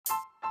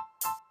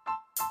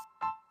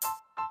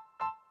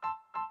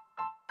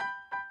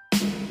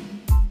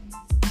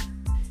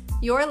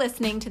You're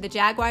listening to the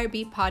Jaguar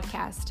Beat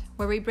podcast,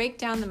 where we break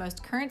down the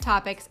most current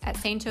topics at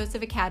St.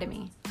 Joseph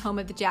Academy, home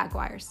of the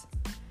Jaguars.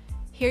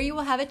 Here you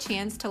will have a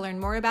chance to learn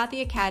more about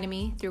the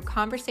Academy through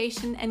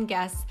conversation and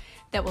guests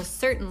that will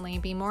certainly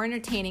be more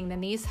entertaining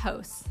than these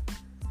hosts.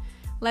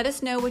 Let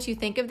us know what you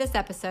think of this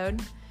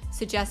episode,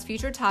 suggest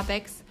future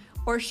topics,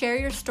 or share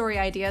your story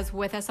ideas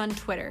with us on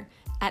Twitter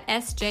at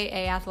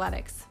SJA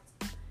Athletics.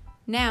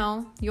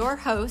 Now, your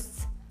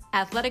hosts,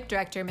 Athletic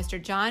Director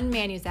Mr. John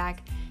Manuzak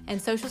and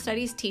Social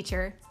Studies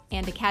teacher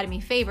and Academy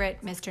favorite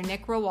Mr.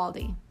 Nick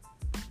Rowaldi.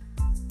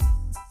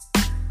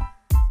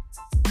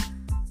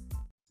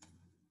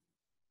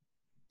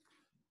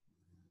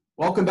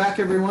 Welcome back,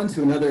 everyone,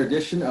 to another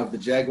edition of the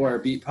Jaguar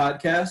Beat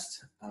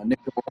podcast. Nick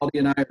Rowaldi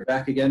and I are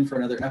back again for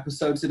another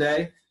episode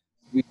today.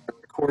 We are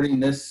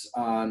recording this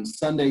on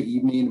Sunday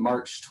evening,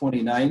 March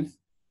 29th.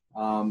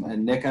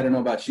 And Nick, I don't know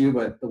about you,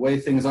 but the way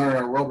things are in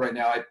our world right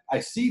now, I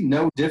see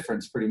no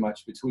difference pretty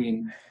much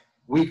between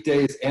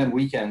weekdays and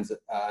weekends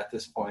at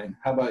this point.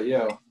 How about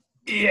you?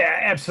 Yeah,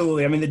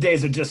 absolutely. I mean, the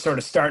days are just sort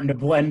of starting to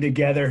blend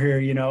together here,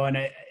 and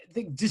I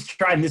think just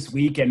trying this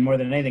weekend more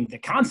than anything, the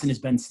constant has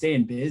been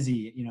staying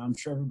busy. I'm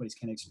sure everybody's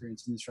kind of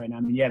experiencing this right now.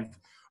 I mean, you have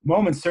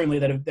moments certainly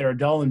that are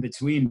dull in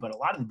between, but a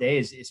lot of the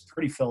days is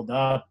pretty filled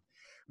up.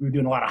 We were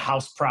doing a lot of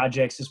house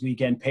projects this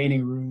weekend,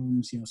 painting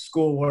rooms,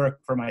 schoolwork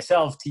for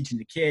myself, teaching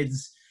the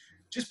kids,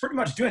 just pretty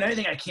much doing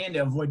anything I can to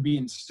avoid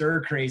being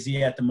stir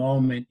crazy at the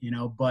moment,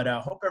 but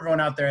hope everyone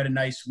out there had a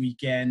nice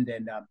weekend.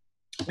 And,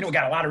 we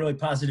got a lot of really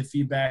positive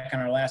feedback on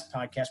our last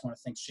podcast. I want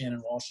to thank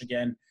Shannon Walsh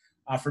again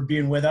for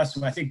being with us.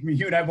 And I think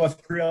you and I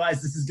both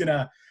realized this is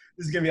gonna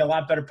be a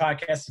lot better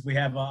podcast if we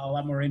have a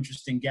lot more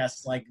interesting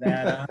guests like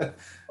that.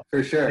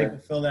 For sure. I think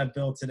we'll fill that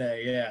bill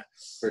today. Yeah,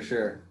 for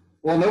sure.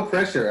 Well, no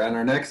pressure on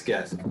our next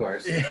guest, of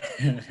course,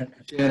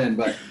 Shannon.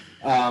 But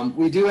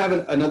we do have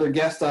another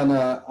guest on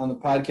the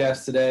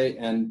podcast today,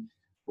 and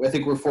I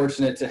think we're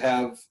fortunate to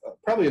have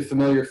probably a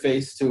familiar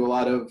face to a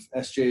lot of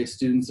SJA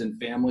students and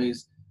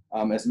families,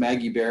 as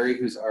Maggie Berry,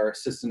 who's our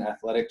assistant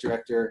athletic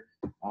director.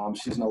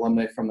 She's an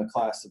alumni from the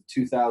class of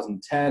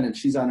 2010, and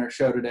she's on our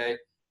show today.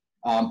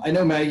 I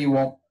know Maggie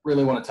won't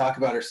really want to talk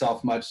about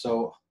herself much,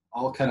 so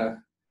I'll kind of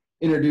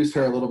introduce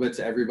her a little bit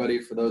to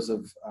everybody for those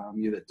of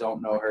you that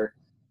don't know her.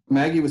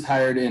 Maggie was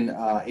hired in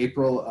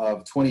April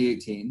of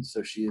 2018,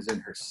 so she is in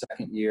her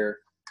second year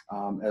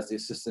as the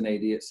assistant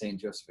AD at St.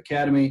 Joseph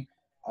Academy.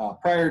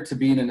 Prior to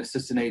being an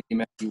assistant AD,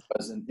 Maggie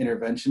was an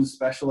intervention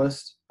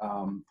specialist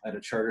at a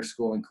charter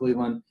school in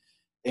Cleveland,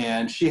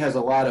 and she has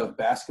a lot of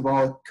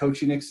basketball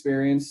coaching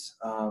experience.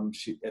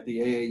 She at the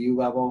AAU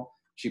level.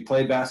 She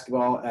played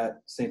basketball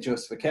at St.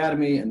 Joseph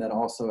Academy and then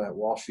also at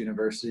Walsh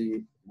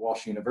University.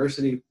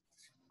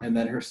 And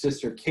then her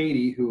sister,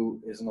 Katie, who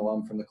is an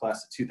alum from the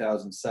class of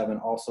 2007,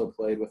 also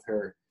played with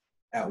her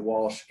at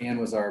Walsh and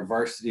was our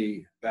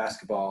varsity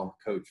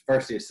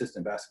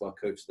assistant basketball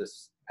coach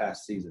this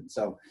past season.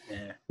 So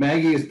yeah.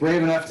 Maggie is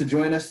brave enough to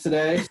join us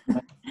today.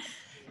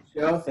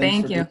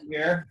 Thank you. Being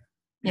here.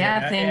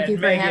 Yeah, thank you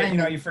for Maggie, having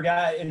me. You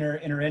forgot in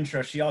her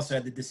intro, she also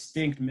had the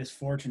distinct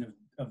misfortune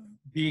of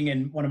being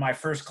in one of my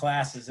first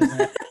classes as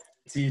a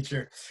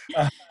teacher.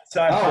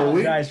 So I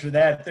apologize for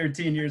that.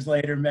 13 years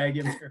later,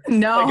 Maggie, I'm sure,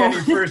 no. Like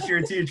any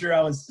first-year teacher,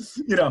 I was,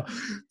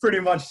 pretty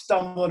much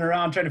stumbling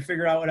around trying to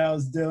figure out what I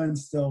was doing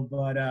still.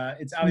 But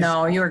it's obviously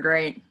no, you were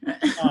great.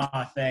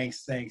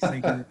 Thanks. Thank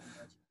you.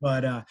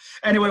 But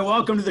anyway,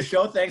 welcome to the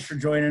show. Thanks for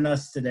joining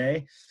us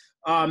today.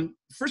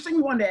 First thing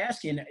we wanted to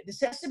ask you, and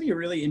this has to be a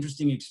really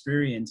interesting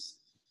experience,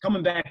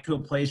 coming back to a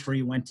place where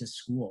you went to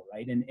school,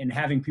 right? And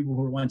having people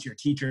who were once your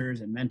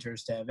teachers and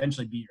mentors to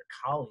eventually be your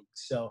colleagues.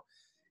 So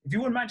if you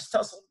wouldn't mind, just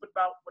tell us a little bit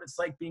about what it's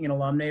like being an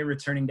alumni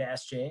returning to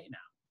SJA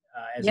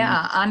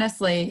now.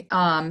 Honestly,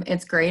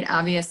 it's great.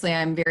 Obviously,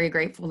 I'm very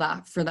grateful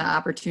for the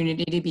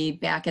opportunity to be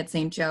back at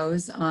St.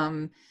 Joe's.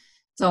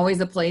 It's always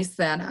a place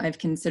that I've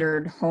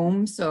considered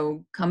home.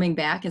 So coming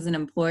back as an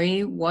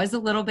employee was a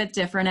little bit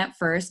different at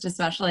first,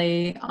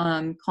 especially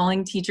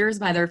calling teachers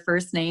by their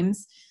first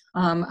names.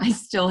 I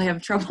still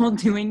have trouble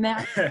doing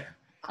that.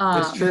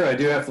 It's true. I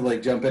do have to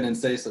jump in and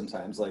say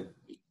sometimes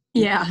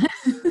yeah.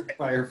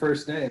 by her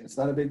first name. It's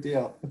not a big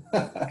deal.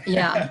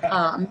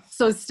 Yeah.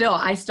 So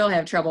I still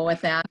have trouble with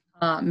that.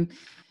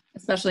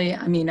 Especially,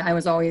 I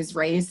was always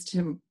raised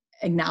to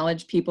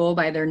acknowledge people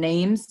by their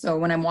names. So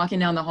when I'm walking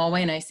down the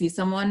hallway and I see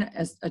someone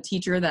as a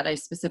teacher that I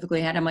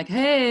specifically had, I'm like,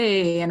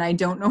 hey, and I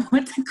don't know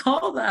what to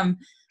call them.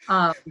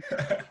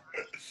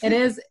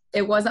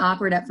 It was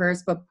awkward at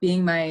first, but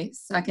being my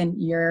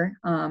second year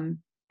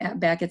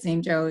back at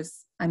St.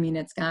 Joe's,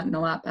 it's gotten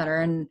a lot better.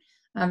 And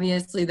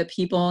obviously the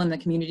people in the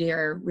community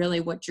are really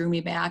what drew me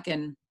back.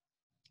 And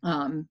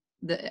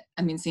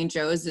St.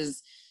 Joe's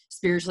is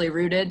spiritually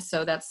rooted.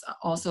 So that's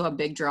also a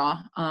big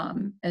draw.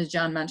 As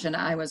John mentioned,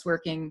 I was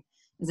working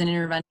as an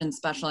intervention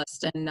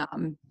specialist in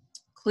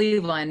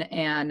Cleveland.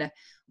 And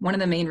one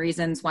of the main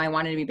reasons why I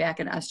wanted to be back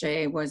at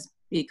SJA was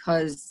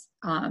because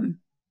of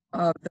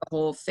the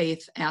whole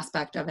faith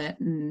aspect of it.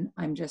 And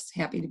I'm just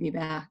happy to be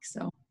back.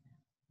 So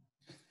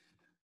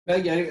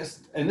Maggie, I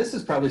guess, and this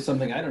is probably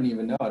something I don't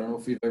even know. I don't know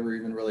if we've ever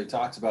even really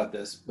talked about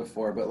this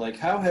before, but like,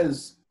 how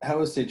has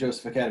St.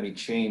 Joseph Academy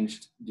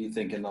changed, do you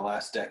think, in the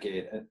last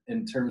decade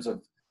in terms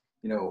of,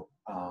 you know,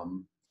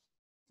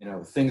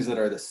 things that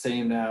are the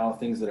same now,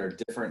 things that are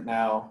different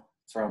now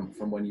from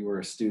when you were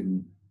a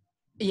student?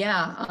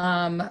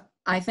 Yeah,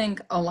 I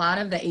think a lot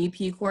of the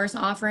AP course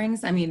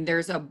offerings, I mean,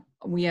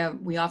 we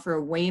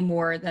offer way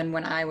more than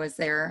when I was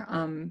there.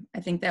 I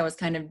think that was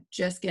kind of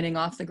just getting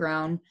off the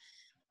ground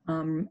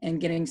and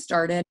getting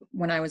started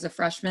when I was a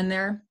freshman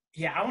there.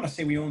 Yeah, I want to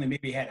say we only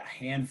maybe had a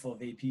handful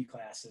of AP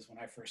classes when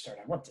I first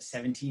started. We're up to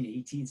 17,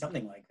 18,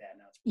 something like that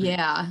now.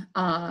 Yeah,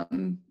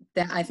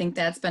 I think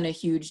that's been a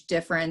huge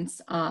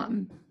difference.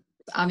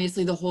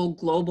 Obviously, the whole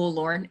global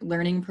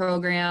learning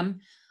program,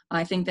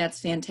 I think that's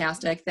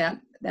fantastic.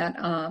 That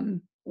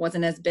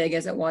wasn't as big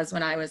as it was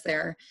when I was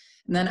there.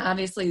 And then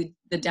obviously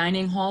the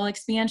dining hall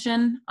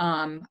expansion.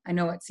 I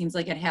know it seems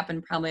like it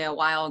happened probably a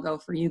while ago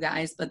for you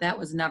guys, but that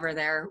was never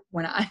there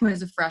when I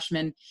was a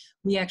freshman.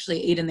 We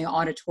actually ate in the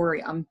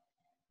auditorium.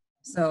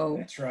 So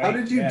that's right. How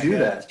did you do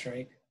that? That's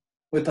right.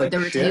 With like there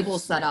were shifts?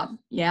 tables set up.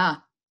 Yeah.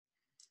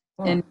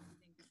 Huh. And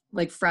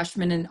like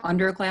freshmen and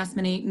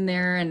underclassmen ate in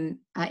there. And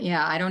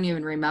I don't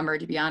even remember,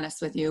 to be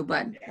honest with you,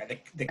 but yeah,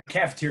 the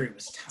cafeteria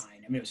was tiny.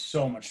 I mean, it was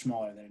so much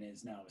smaller than it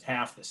is now. It was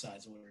half the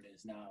size of what it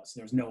is now. So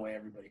there was no way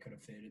everybody could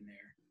have fit in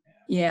there.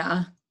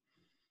 Yeah.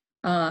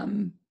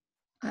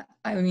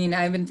 I mean,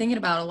 I've been thinking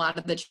about a lot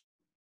of the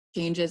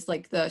changes,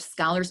 like the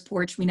scholars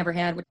porch we never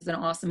had, which is an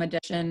awesome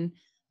addition.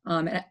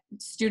 And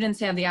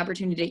students have the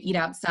opportunity to eat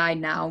outside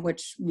now,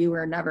 which we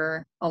were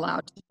never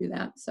allowed to do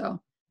that.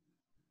 So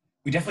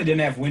we definitely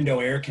didn't have window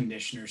air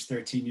conditioners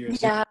 13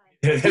 years yeah. ago.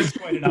 That's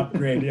quite an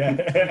upgrade.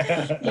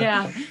 Yeah.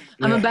 Yeah.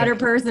 I'm a better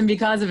person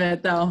because of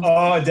it, though.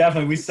 Oh,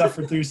 definitely. We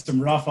suffered through some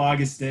rough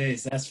August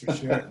days. That's for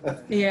sure.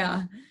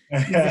 Yeah.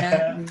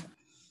 Exactly.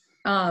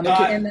 And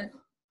then,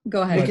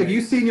 go ahead. Nick, have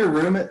you seen your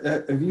room?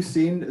 Have you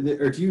seen,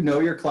 or do you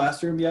know your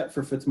classroom yet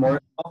for Fitzmaurice?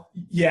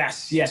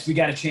 Yes. We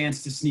got a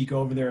chance to sneak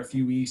over there a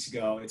few weeks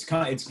ago. It's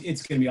going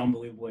to be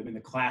unbelievable. I mean, the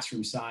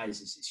classroom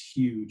size is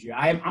huge.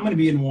 I'm going to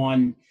be in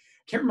one.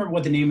 Can't remember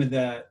what the name of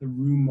the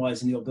room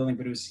was in the old building,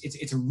 but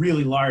it's a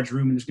really large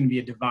room, and there's going to be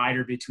a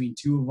divider between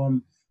two of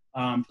them.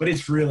 But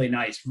it's really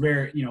nice.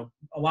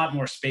 A lot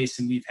more space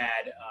than we've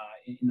had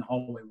in the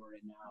hallway we're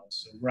in now.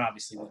 So we're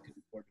obviously looking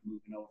forward to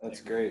moving over.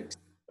 That's great.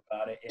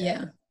 About it.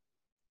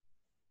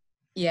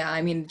 Yeah.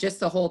 I mean,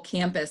 just the whole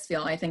campus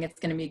feel. I think it's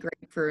going to be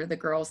great for the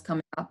girls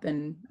coming up,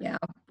 and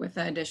with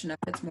the addition of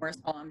Fitzmaurice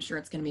Hall, I'm sure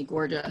it's going to be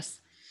gorgeous.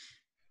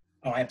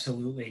 Oh,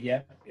 absolutely.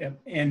 Yep.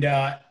 And,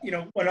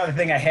 one other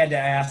thing I had to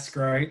ask,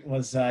 right,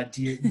 was,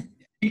 do you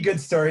any good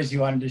stories you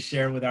wanted to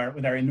share with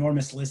our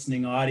enormous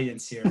listening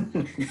audience here?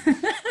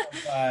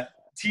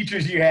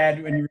 Teachers you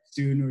had when you were a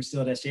student or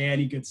still at SJ,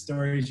 any good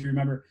stories you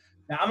remember?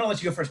 Now, I'm going to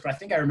let you go first, but I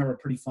think I remember a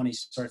pretty funny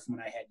story from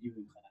when I had you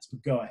in class,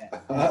 but go ahead.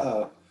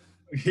 Uh-oh.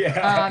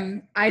 Yeah.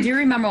 I do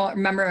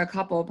remember a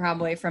couple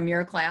probably from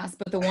your class,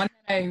 but the one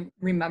that I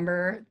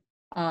remember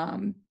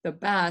the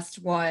best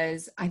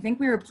was, I think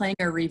we were playing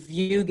a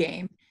review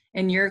game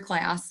in your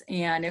class,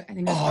 and I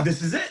think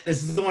this is it.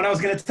 This is the one I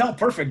was going to tell.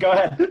 Perfect. Go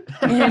ahead.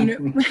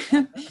 And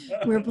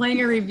we were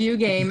playing a review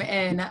game,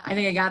 and I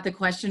think I got the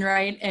question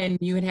right, and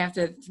you would have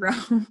to throw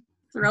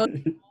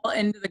the ball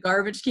into the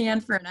garbage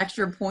can for an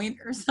extra point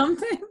or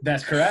something.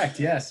 That's correct.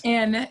 Yes.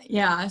 And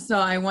so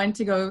I went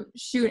to go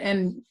shoot,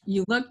 and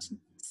you looked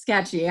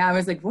sketchy. I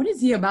was like, what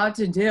is he about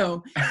to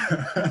do?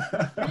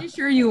 Pretty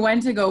sure you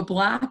went to go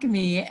block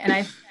me, and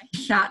I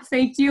shot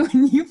faked you,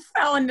 and you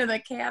fell into the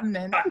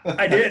cabinet.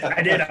 I did.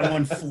 I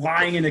went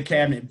flying in the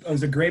cabinet. It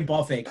was a great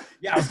ball fake.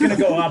 Yeah, I was going to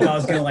go up. I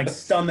was going to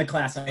stun the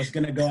class. I was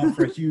going to go up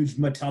for a huge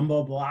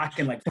Matumbo block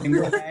and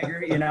finger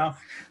dagger,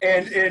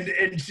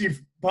 and she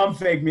bump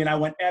faked me, and I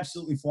went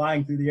absolutely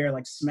flying through the air,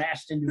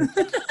 smashed into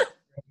it.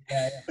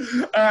 Yeah.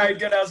 All right,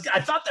 good.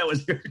 I thought that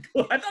was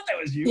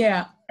you.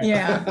 Yeah.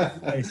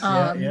 Nice.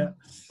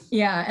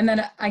 Yeah. And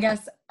then I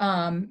guess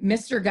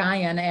Mr.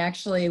 Guyan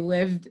actually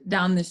lived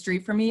down the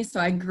street from me.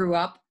 So I grew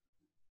up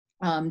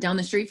down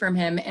the street from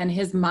him, and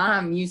his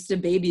mom used to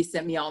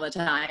babysit me all the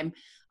time.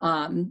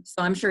 So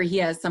I'm sure he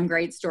has some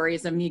great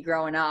stories of me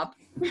growing up.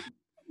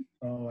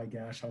 Oh my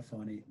gosh, how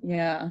funny.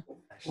 Yeah.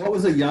 What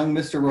was a young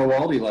Mr.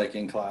 Rowaldi like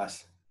in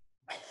class?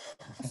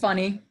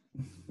 Funny.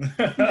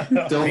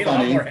 Still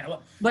funny.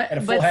 But had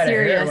a full head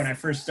serious. of hair when I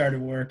first started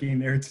working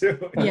there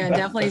too. Yeah,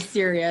 definitely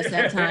serious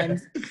at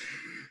times.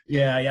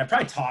 Yeah. I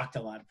probably talked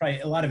a lot. Probably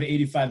a lot of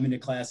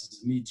 85-minute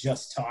classes of me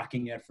just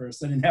talking at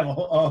first. I didn't have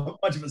a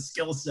much of a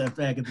skill set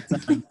back at the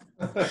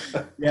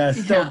time.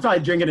 Still probably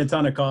drinking a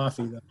ton of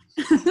coffee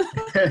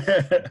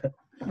though.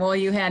 Well,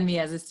 you had me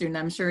as a student.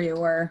 I'm sure you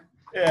were.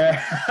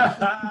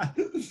 Yeah.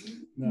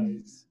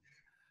 Nice.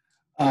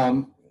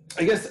 I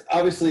guess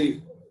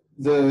obviously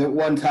the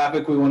one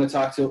topic we want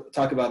to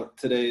talk about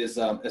today is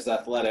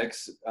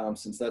athletics,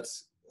 since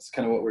that's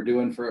kind of what we're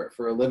doing for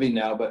a living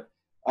now. But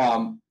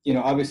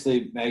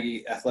obviously,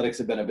 Maggie, athletics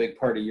have been a big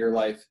part of your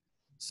life.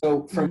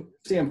 So from your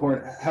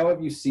standpoint, how have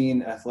you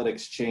seen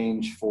athletics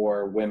change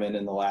for women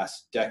in the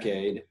last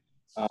decade,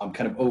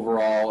 kind of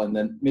overall? And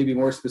then maybe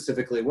more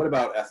specifically, what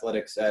about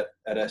athletics at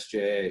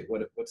SJA?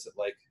 What's it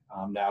like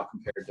now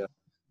compared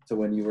to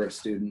when you were a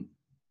student?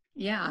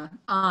 Yeah.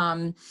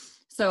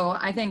 So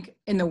I think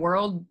in the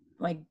world,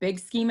 like big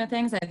scheme of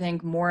things, I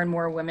think more and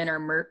more women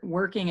are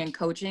working and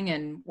coaching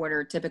in what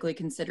are typically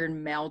considered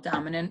male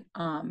dominant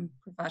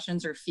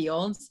professions or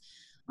fields.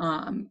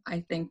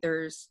 I think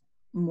there's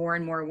more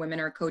and more women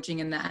are coaching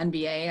in the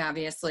NBA.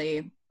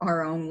 Obviously,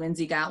 our own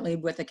Lindsay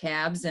Gottlieb with the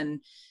Cavs and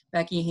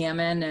Becky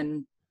Hammon.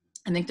 And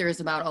I think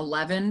there's about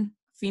 11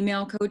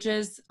 female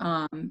coaches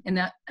in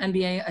that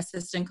NBA,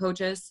 assistant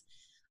coaches.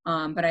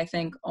 But I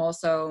think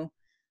also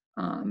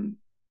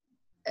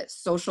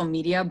social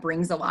media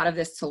brings a lot of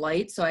this to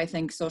light. So I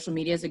think social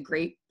media is a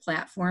great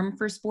platform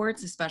for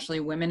sports, especially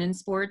women in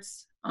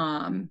sports.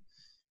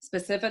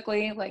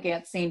 Specifically, like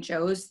at St.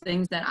 Joe's,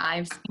 things that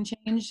I've seen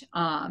change.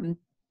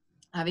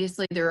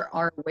 Obviously, there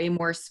are way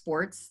more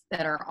sports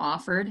that are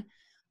offered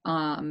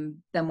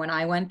than when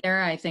I went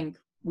there. I think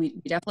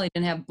we definitely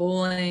didn't have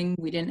bowling.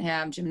 We didn't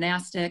have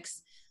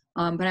gymnastics.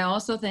 But I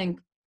also think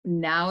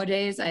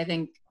nowadays, I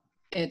think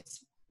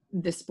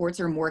the sports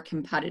are more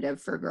competitive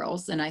for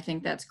girls. And I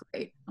think that's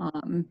great.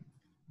 I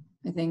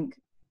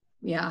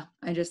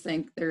just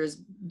think there's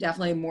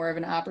definitely more of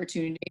an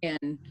opportunity.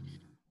 And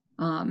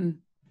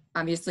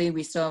obviously,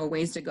 we still have a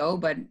ways to go,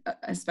 but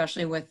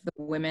especially with the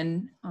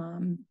women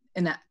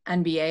in the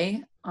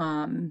NBA,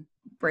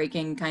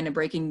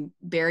 breaking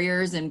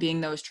barriers and being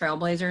those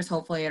trailblazers,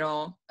 hopefully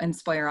it'll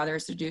inspire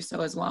others to do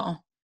so as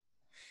well.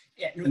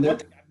 Yeah, and one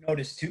thing I've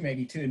noticed too,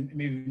 Maggie, too, and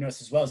maybe you've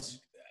noticed as well is,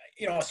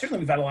 certainly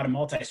we've had a lot of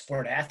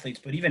multi-sport athletes,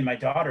 but even my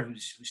daughter,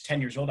 who's 10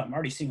 years old, I'm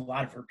already seeing a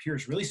lot of her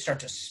peers really start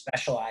to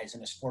specialize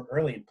in a sport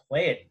early and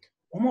play it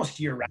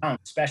almost year round,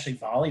 especially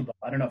volleyball.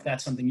 I don't know if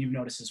that's something you've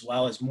noticed as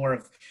well, as more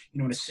of,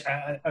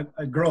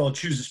 a girl will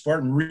choose a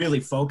sport and really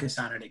focus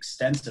on it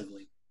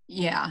extensively.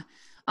 Yeah.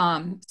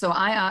 So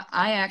I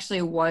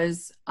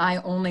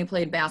only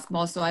played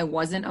basketball, so I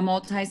wasn't a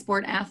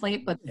multi-sport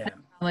athlete, but that's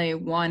probably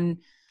one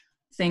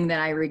thing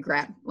that I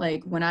regret.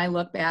 Like when I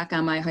look back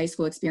on my high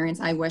school experience,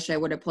 I wish I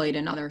would have played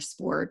another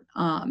sport.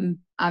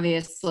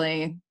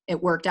 Obviously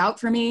it worked out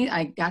for me.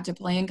 I got to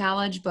play in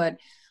college, but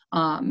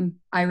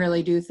I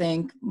really do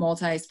think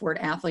multi-sport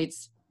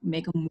athletes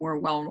make a more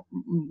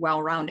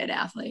well-rounded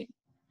athlete.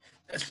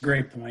 That's a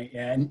great point.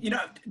 Yeah. And,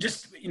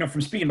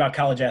 from speaking about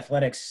college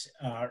athletics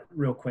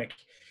real quick,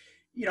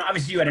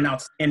 obviously you had an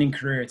outstanding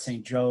career at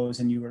St.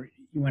 Joe's and you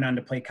went on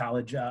to play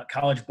college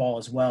ball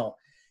as well.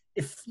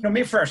 If,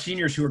 maybe for our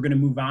seniors who are going to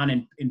move on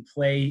and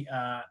play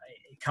a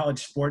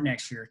college sport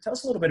next year, tell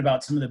us a little bit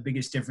about some of the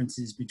biggest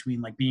differences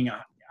between like being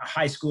a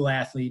high school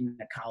athlete and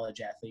a college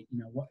athlete,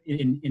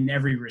 in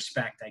every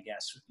respect, I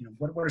guess.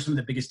 What are some of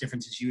the biggest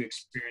differences you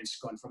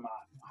experienced going from a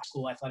high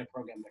school athletic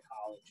program to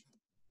college?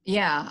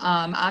 Yeah,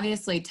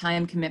 obviously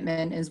time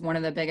commitment is one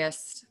of the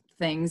biggest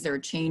things or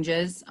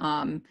changes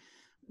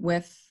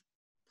with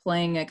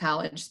playing a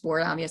college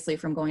sport. Obviously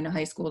from going to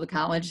high school to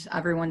college,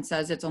 everyone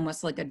says it's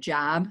almost like a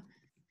job.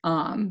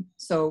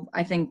 So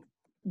I think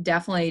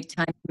definitely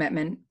time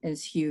commitment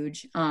is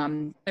huge.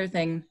 Other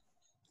thing,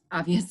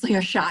 obviously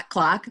a shot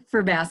clock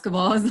for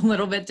basketball is a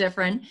little bit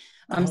different.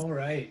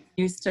 Right.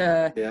 Used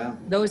to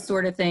those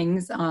sort of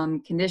things,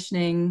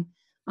 conditioning.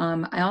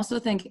 I also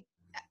think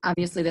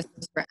obviously this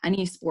is for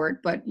any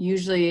sport, but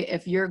usually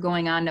if you're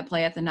going on to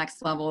play at the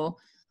next level,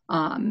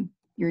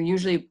 you're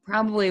usually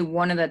probably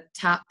one of the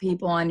top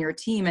people on your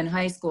team in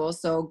high school.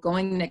 So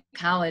going to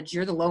college,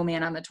 you're the low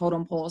man on the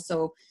totem pole.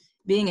 So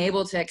being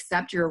able to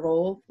accept your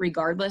role,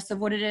 regardless of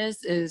what it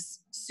is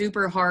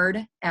super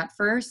hard at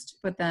first,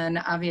 but then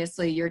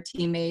obviously you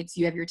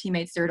have your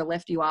teammates there to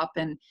lift you up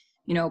and,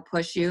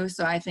 push you.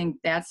 So I think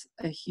that's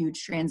a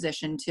huge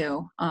transition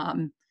too,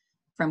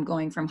 from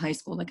going from high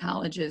school to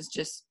college, is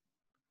just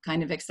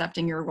kind of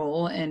accepting your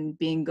role and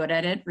being good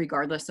at it,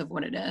 regardless of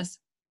what it is.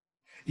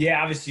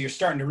 Yeah, obviously you're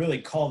starting to really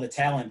call the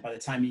talent by the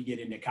time you get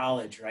into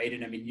college, right?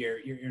 And I mean, you're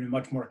in a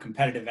much more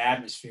competitive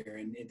atmosphere,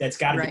 and that's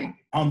got to be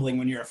humbling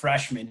when you're a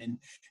freshman, and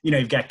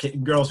you've got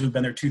girls who've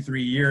been there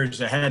 2-3 years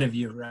ahead of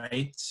you,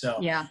 right? So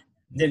yeah,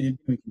 didn't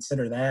we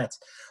consider that?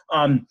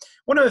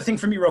 One other thing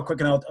for me, real quick,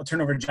 and I'll turn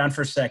over to John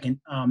for a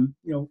second.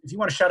 If you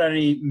want to shout out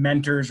any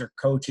mentors or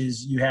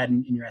coaches you had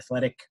in your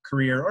athletic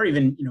career, or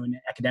even in an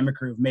academic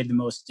career, who've made the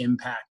most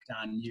impact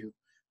on you,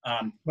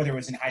 whether it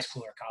was in high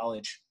school or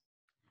college.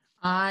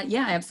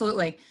 Yeah,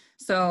 absolutely.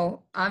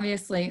 So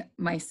obviously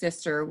my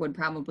sister would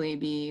probably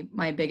be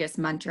my biggest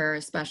mentor,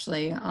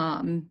 especially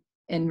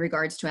in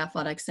regards to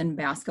athletics and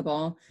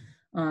basketball.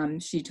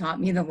 She taught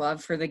me the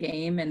love for the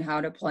game and how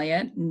to play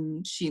it.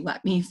 And she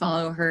let me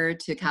follow her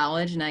to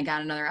college, and I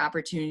got another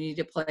opportunity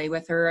to play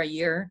with her a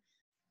year.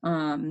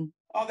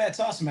 Oh, that's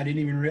awesome. I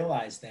didn't even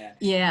realize that.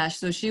 Yeah.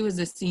 So she was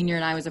a senior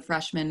and I was a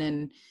freshman,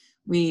 and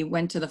we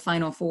went to the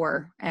Final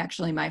Four,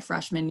 actually, my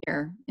freshman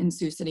year in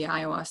Sioux City,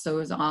 Iowa. So it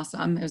was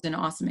awesome. It was an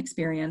awesome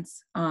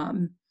experience.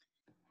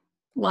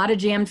 A lot of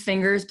jammed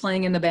fingers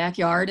playing in the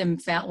backyard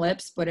and fat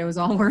lips, but it was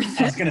all worth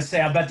it. I was going to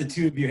say, I bet the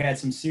two of you had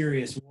some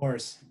serious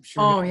wars. I'm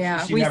sure, oh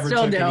yeah, she we never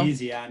still took do. it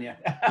easy on you.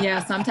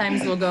 Yeah,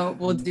 sometimes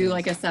we'll do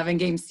like a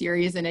 7-game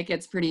series and it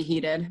gets pretty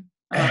heated.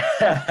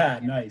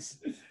 Nice.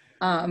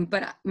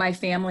 But my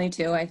family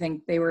too, I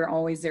think they were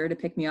always there to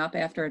pick me up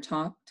after a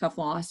tough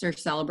loss or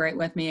celebrate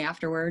with me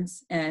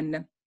afterwards.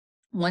 And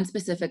one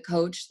specific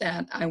coach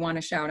that I want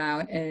to shout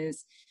out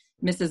is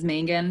Mrs.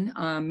 Mangan,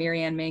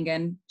 Marianne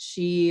Mangan.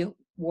 She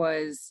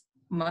was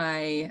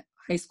my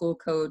high school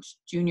coach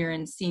junior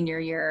and senior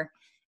year,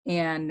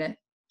 and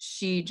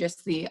she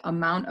just, the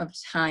amount of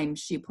time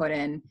she put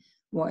in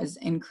was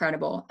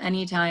incredible.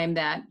 Anytime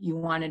that you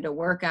wanted to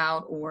work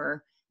out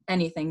or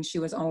anything, she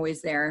was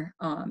always there.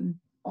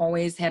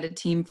 Always had a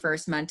team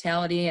first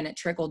mentality, and it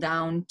trickled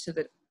down to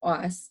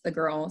the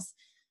girls,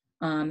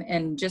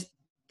 and just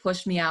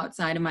pushed me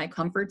outside of my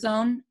comfort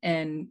zone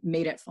and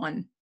made it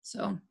fun.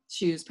 So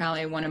she was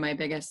probably one of my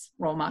biggest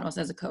role models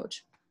as a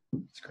coach.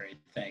 That's great.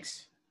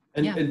 Thanks.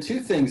 And two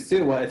things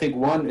too. Well, I think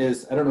one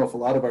is, I don't know if a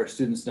lot of our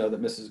students know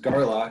that Mrs.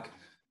 Garlock,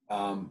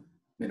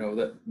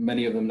 that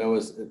many of them know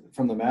is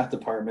from the math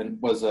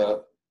department, was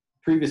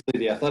previously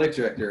the athletic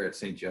director at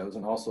St. Joe's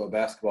and also a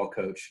basketball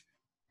coach,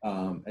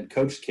 and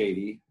coached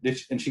Katie.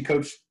 Did she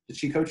coach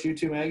you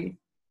too, Maggie?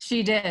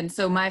 She did.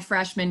 So my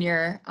freshman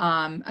year,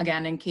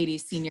 again, and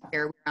Katie's senior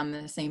year, we were on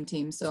the same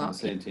team. So on the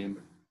same team.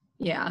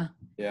 Yeah.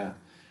 Yeah.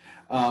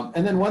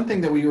 And then one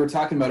thing that we were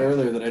talking about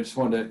earlier that I just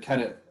wanted to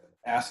kind of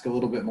ask a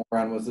little bit more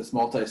on was this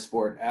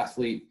multi-sport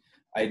athlete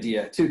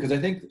idea too, because I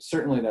think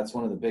certainly that's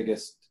one of the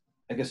biggest,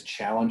 I guess,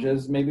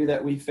 challenges maybe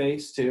that we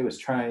face too, is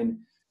trying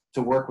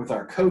to work with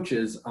our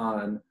coaches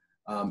on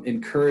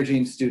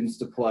encouraging students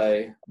to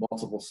play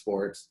multiple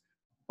sports,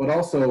 but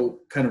also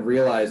kind of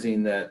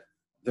realizing that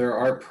there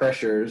are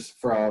pressures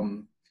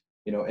from,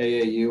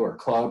 AAU or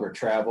club or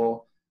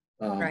travel,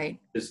 right,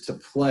 is to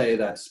play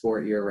that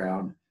sport year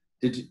round.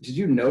 Did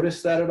you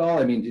notice that at all?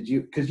 I mean,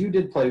 because you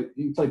played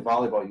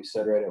volleyball, you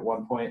said, right, at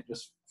one point,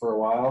 just for a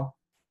while?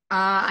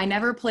 I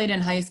never played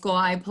in high school.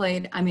 I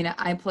played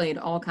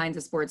all kinds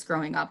of sports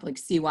growing up, like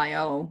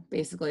CYO,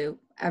 basically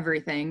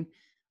everything,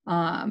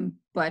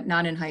 but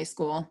not in high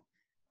school.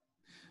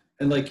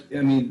 And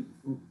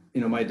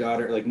my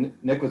daughter, like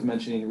Nick was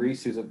mentioning,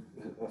 Reese, who's a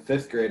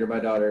fifth grader, my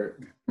daughter,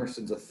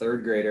 Emerson's a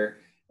third grader,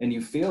 and you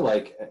feel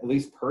like, at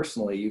least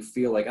personally, you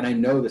feel like, and I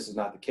know this is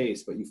not the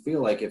case, but you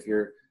feel like if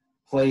you're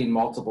playing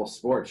multiple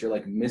sports, you're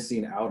like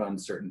missing out on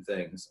certain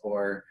things,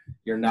 or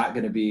you're not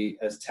going to be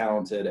as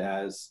talented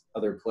as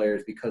other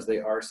players because they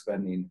are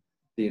spending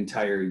the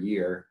entire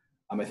year.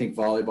 I think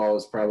volleyball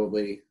is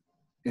probably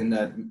in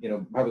that,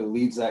 probably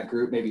leads that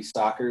group. Maybe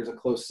soccer is a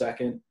close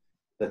second,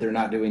 that they're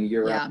not doing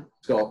year-round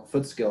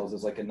foot skills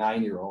as like a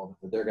 9-year-old,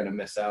 that they're going to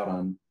miss out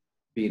on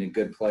being a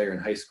good player in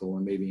high school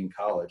and maybe in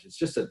college.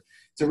 It's a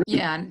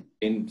really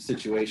in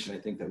situation, I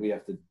think, that we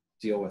have to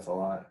deal with a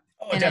lot.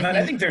 Oh, definitely.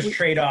 I think there's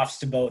trade-offs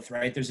to both,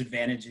 right? There's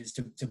advantages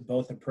to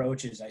both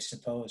approaches, I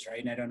suppose, right?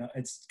 And I don't know,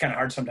 it's kind of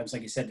hard sometimes,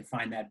 like you said, to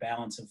find that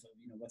balance of,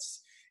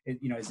 is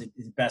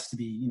it best to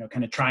be,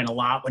 kind of trying a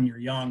lot when you're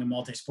young and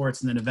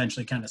multi-sports, and then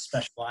eventually kind of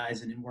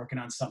specializing and working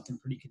on something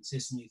pretty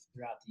consistently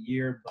throughout the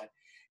year. But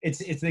I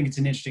think it's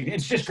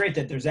it's just great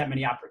that there's that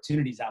many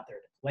opportunities out there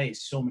to play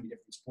so many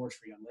different sports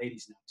for young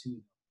ladies now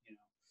too,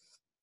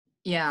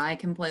 Yeah, I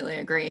completely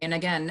agree. And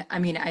again,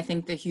 I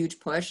think the huge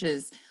push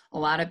is a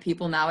lot of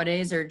people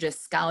nowadays are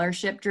just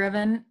scholarship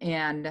driven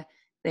and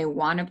they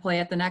want to play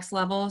at the next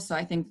level. So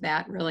I think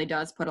that really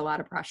does put a lot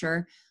of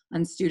pressure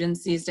on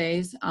students these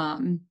days.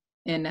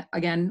 And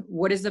again,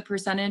 what is the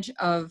percentage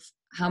of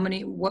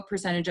what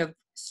percentage of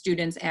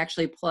students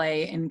actually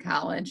play a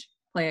college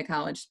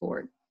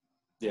sport?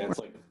 Yeah, it's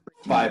like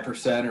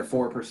 5%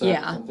 or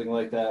 4%, something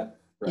like that.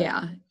 Right.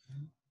 Yeah.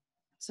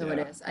 So it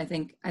is. I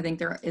think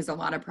there is a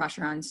lot of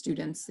pressure on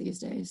students these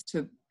days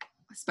to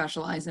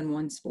specialize in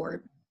one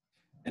sport.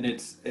 And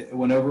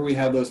whenever we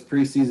have those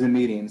preseason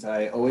meetings,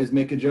 I always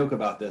make a joke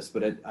about this,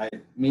 but I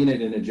mean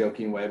it in a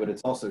joking way, but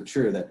it's also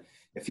true that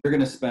if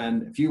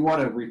you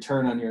want to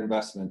return on your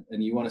investment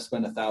and you want to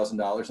spend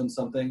 $1,000 on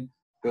something,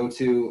 go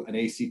to an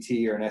ACT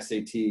or an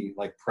SAT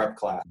like prep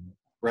class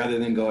rather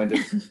than going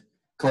to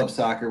club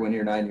soccer when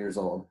you're 9 years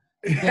old.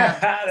 Yeah,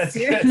 that's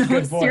a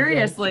good point.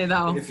 Seriously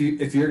though. If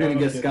you're going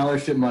to get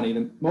scholarship money,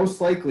 then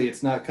most likely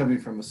it's not coming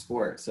from a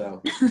sport.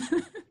 So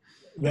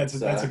that's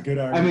a good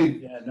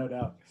argument. Yeah, no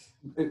doubt.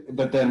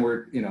 But then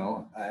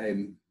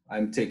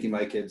I'm taking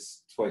my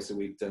kids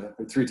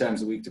 3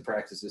 times a week to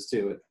practices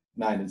too at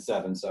 9 and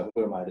 7. So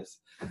who am I to,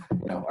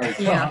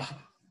 argue? Yeah.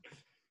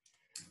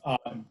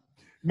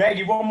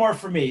 Maggie, one more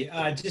for me.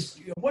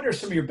 What are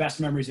some of your best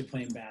memories of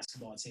playing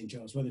basketball at St.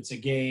 Joe's, whether it's a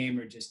game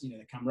or just,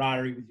 the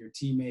camaraderie with your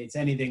teammates,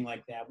 anything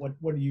like that? What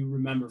do you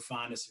remember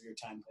fondest of your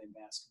time playing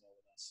basketball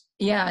with us?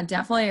 Yeah,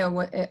 definitely.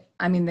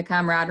 The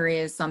camaraderie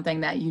is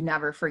something that you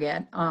never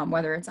forget,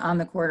 whether it's on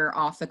the court or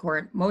off the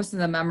court. Most of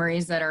the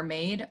memories that are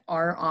made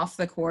are off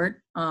the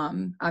court.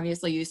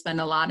 Obviously, you spend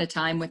a lot of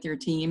time with your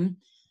team,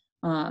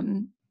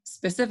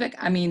 specific,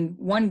 I mean,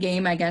 one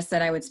game I guess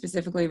that I would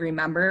specifically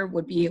remember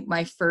would be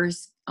my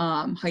first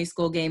high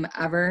school game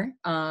ever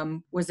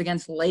was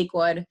against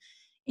Lakewood.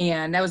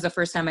 And that was the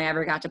first time I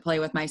ever got to play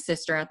with my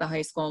sister at the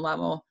high school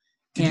level.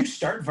 Did you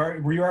start,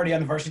 were you already on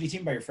the varsity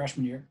team by your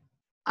freshman year?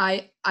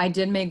 I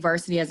did make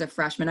varsity as a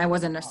freshman. I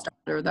wasn't a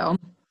starter though.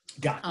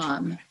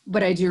 Gotcha.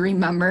 But I do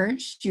remember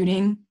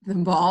shooting the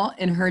ball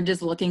and her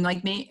just looking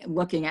at me,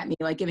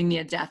 like giving me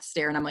a death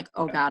stare. And I'm like,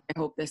 oh God, I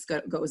hope this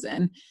goes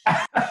in.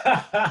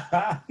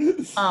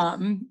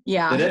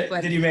 Yeah.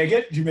 Did you make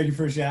it? Did you make your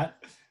first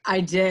shot? I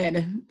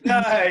did.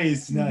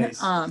 Nice.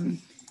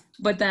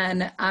 But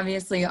then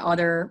obviously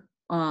other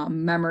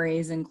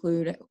memories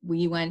include,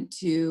 we went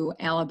to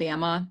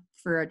Alabama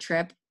for a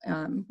trip.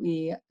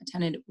 We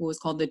attended what was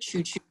called the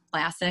Choo Choo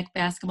Classic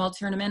basketball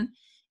tournament.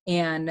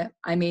 And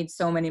I made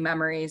so many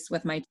memories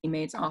with my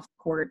teammates off the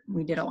court.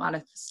 We did a lot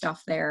of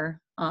stuff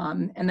there.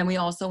 And then we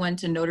also went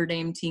to Notre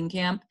Dame team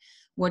camp,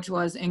 which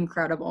was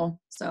incredible.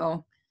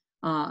 So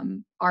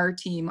our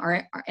team,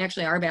 our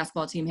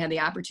basketball team had the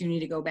opportunity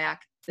to go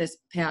back this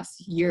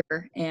past year.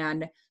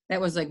 And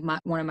that was like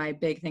one of my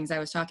big things. I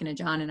was talking to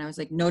John and I was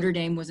like, Notre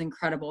Dame was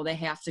incredible. They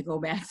have to go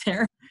back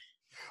there.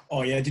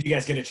 Oh yeah. Did you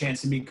guys get a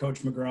chance to meet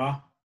Coach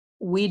McGraw?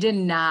 We did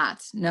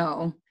not,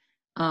 no.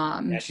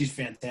 Yeah, she's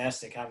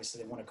fantastic.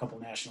 Obviously, they won a couple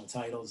national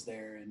titles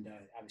there, and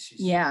obviously,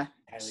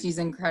 she's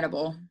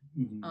incredible.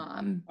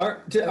 Mm-hmm.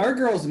 Our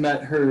girls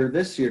met her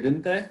this year,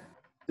 didn't they?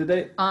 Did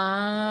they?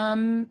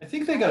 I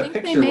think they got a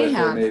picture with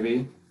her,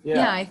 maybe.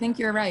 Yeah, I think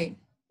you're right.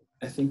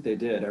 I think they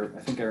did. I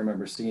think I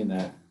remember seeing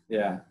that.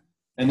 Yeah,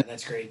 and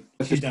that's great.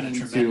 She's done a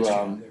tremendous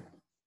job there.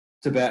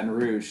 To Baton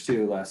Rouge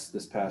too.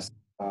 This past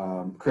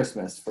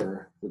Christmas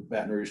for the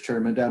Baton Rouge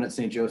tournament down at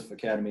St. Joseph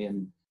Academy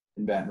in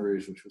Baton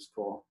Rouge, which was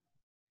cool.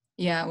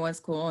 Yeah, it was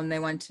cool. And they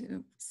went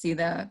to see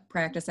the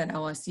practice at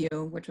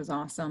LSU, which was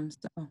awesome.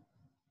 So,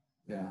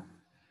 yeah.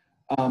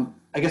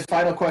 I guess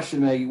final question,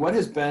 Maggie, what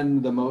has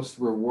been the most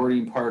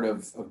rewarding part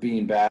of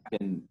being back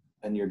in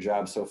your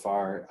job so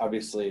far?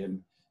 Obviously,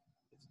 and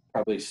it's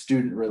probably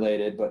student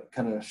related, but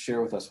kind of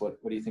share with us what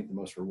do you think the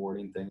most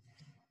rewarding thing?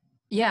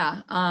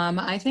 Yeah,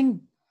 I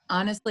think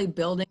honestly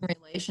building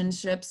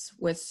relationships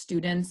with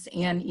students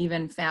and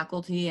even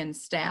faculty and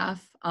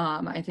staff,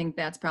 I think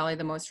that's probably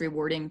the most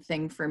rewarding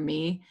thing for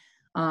me.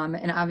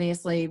 And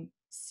obviously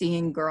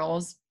seeing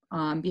girls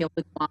be able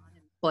to go on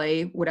and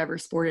play whatever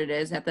sport it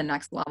is at the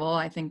next level,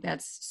 I think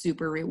that's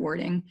super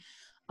rewarding.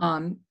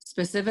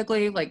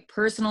 Specifically, like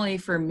personally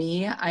for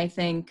me, I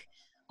think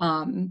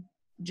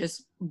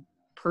just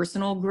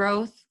personal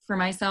growth for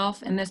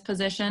myself in this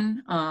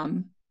position.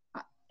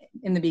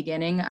 In the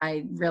beginning,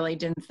 I really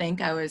didn't think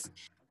I was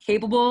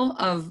capable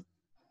of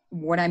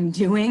what I'm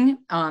doing.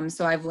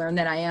 So I've learned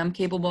that I am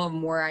capable of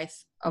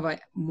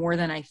more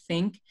than I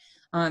think.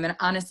 And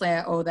honestly,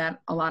 I owe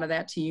a lot of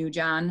that to you,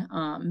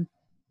 John,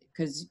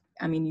 because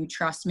I mean, you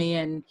trust me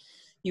and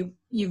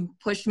you've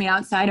pushed me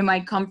outside of my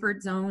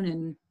comfort zone,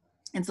 and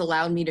it's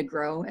allowed me to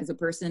grow as a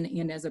person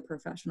and as a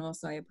professional.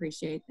 So I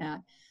appreciate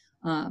that.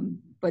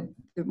 But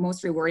the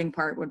most rewarding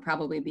part would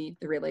probably be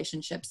the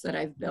relationships that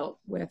I've built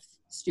with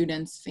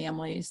students,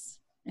 families,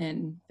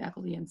 and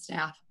faculty and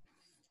staff.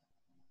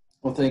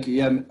 Well, thank you.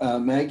 Yeah,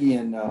 Maggie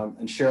and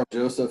Cheryl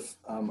Joseph,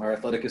 our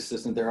athletic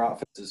assistant, their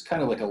office is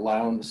kind of like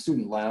a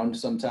student lounge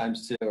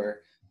sometimes too,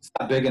 or it's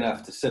not big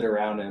enough to sit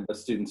around in, but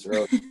students are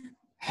always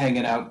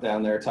hanging out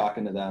down there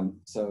talking to them.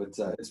 So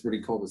it's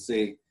pretty cool to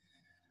see.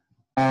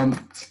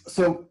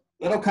 So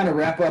that'll kind of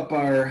wrap up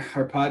our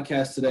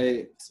podcast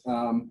today.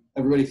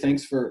 Everybody,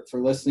 thanks for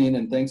listening,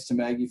 and thanks to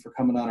Maggie for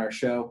coming on our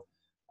show.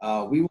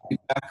 We will be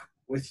back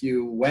with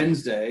you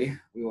Wednesday.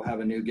 We will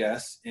have a new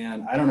guest,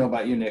 and I don't know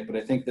about you, Nick, but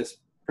I think this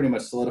pretty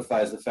much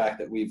solidifies the fact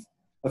that we've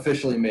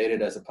officially made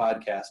it as a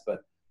podcast. But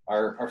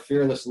our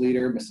fearless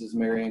leader, Mrs.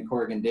 Marianne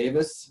Corrigan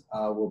Davis,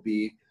 will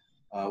be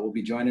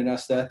joining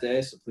us that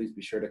day. So please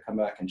be sure to come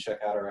back and check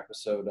out our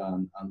episode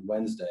on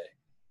Wednesday.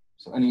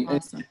 So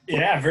awesome.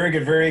 Yeah, very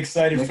good. Very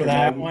excited for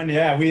that one.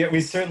 Yeah,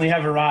 we certainly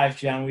have arrived,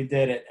 John. We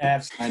did it.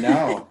 Absolutely. I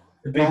know.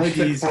 The big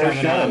G's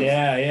coming on.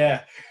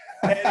 Yeah.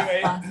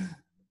 Anyway,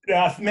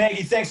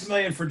 Maggie, thanks a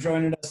million for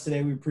joining us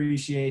today. We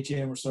appreciate you,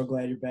 and we're so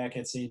glad you're back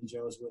at St.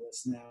 Joe's with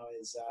us now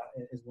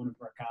as one of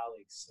our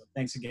colleagues. So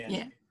thanks again.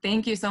 Yeah,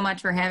 thank you so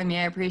much for having me.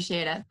 I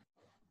appreciate it.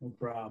 No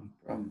problem.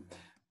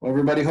 Well,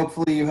 everybody,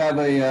 hopefully you have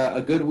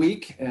a good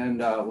week, and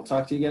we'll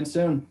talk to you again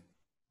soon.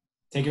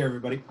 Take care,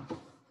 everybody.